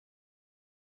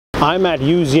I'm at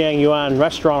Xiang Yuan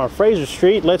restaurant on Fraser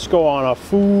Street. Let's go on a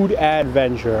food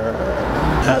adventure.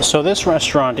 So this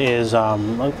restaurant is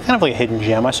kind of like a hidden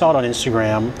gem. I saw it on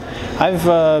Instagram.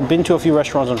 I've been to a few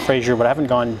restaurants on Fraser, but I haven't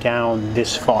gone down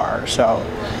this far. So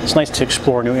it's nice to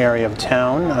explore a new area of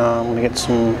town. I'm gonna get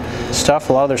some stuff.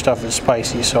 A lot of their stuff is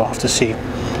spicy, so I'll have to see.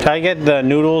 Can I get the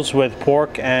noodles with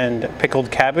pork and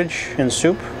pickled cabbage and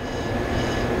soup?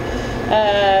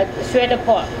 Shredded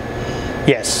pork.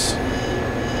 Yes.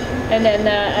 And then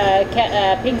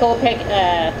pickled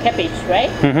cabbage, right?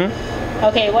 Mm-hmm.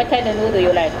 Okay, what kind of noodle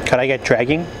you like? Could I get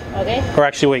dragging? Okay. Or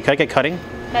actually, wait, can I get cutting?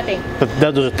 Cutting. But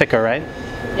those are thicker, right?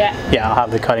 Yeah. Yeah, I'll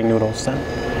have the cutting noodles then.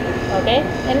 Okay.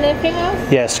 Anything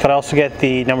else? Yes. Could I also get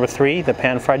the number 3, the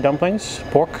pan fried dumplings,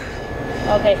 pork?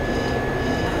 Okay.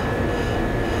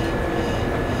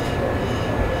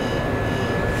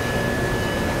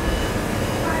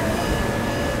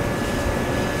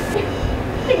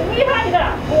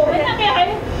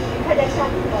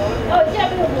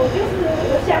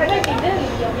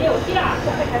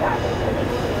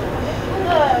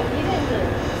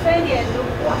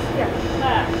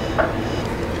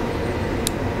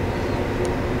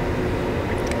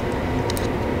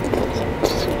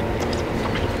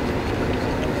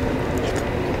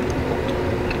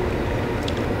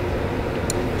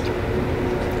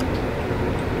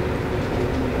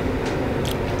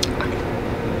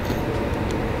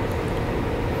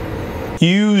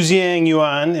 Xiang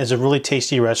Yuan is a really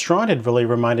tasty restaurant. It really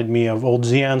reminded me of old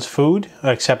Xian's food,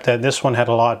 except that this one had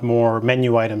a lot more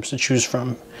menu items to choose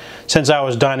from. Since I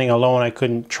was dining alone, I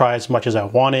couldn't try as much as I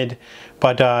wanted,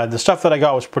 but the stuff that I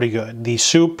got was pretty good. The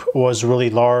soup was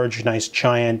really large, nice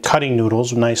giant cutting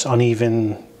noodles, nice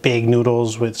uneven big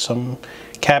noodles with some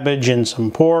cabbage and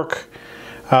some pork.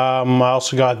 I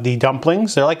also got the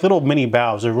dumplings. They're like little mini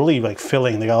baos. They're really like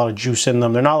filling. They got a lot of juice in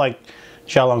them. They're not like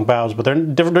xiaolong baos, but they're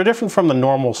different from the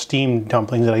normal steamed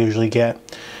dumplings that I usually get.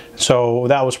 So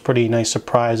that was a pretty nice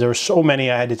surprise. There were so many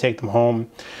I had to take them home,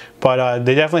 but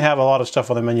they definitely have a lot of stuff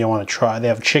on the menu I want to try. They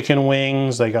have chicken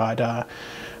wings. They got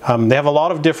they have a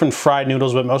lot of different fried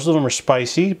noodles, but most of them are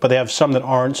spicy, but they have some that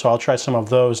aren't, so I'll try some of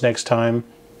those next time.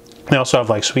 They also have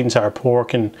like sweet and sour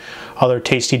pork and other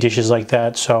tasty dishes like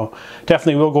that, so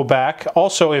definitely will go back.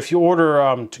 Also, if you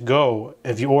order to go,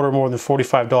 if you order more than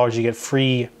 $45, you get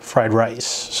free fried rice.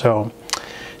 So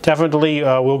definitely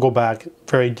we'll go back.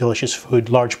 Very delicious food,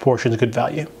 large portions, good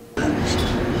value.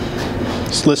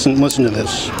 Just listen to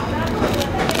this.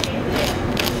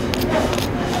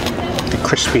 The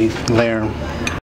crispy layer.